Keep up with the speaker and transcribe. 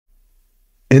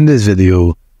In this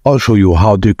video, I'll show you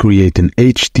how to create an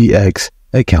HTX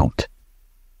account.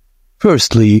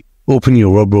 Firstly, open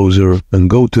your web browser and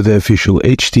go to the official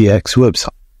HTX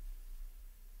website.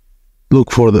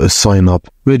 Look for the Sign Up,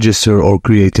 Register or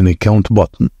Create an Account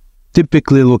button,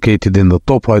 typically located in the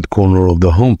top right corner of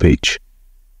the homepage.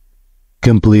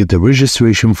 Complete the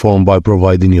registration form by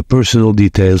providing your personal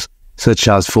details such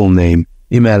as full name,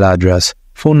 email address,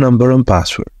 phone number and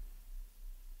password.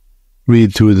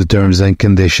 Read through the terms and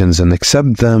conditions and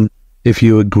accept them if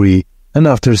you agree, and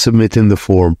after submitting the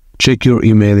form, check your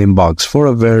email inbox for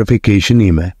a verification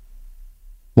email.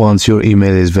 Once your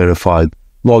email is verified,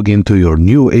 log into your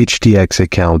new HTX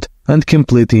account and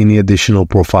complete any additional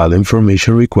profile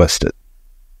information requested.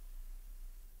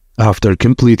 After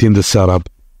completing the setup,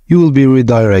 you will be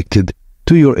redirected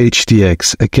to your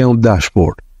HTX account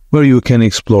dashboard, where you can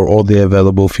explore all the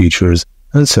available features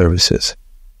and services.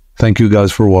 Thank you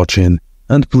guys for watching,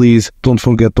 and please don't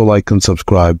forget to like and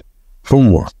subscribe for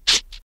more.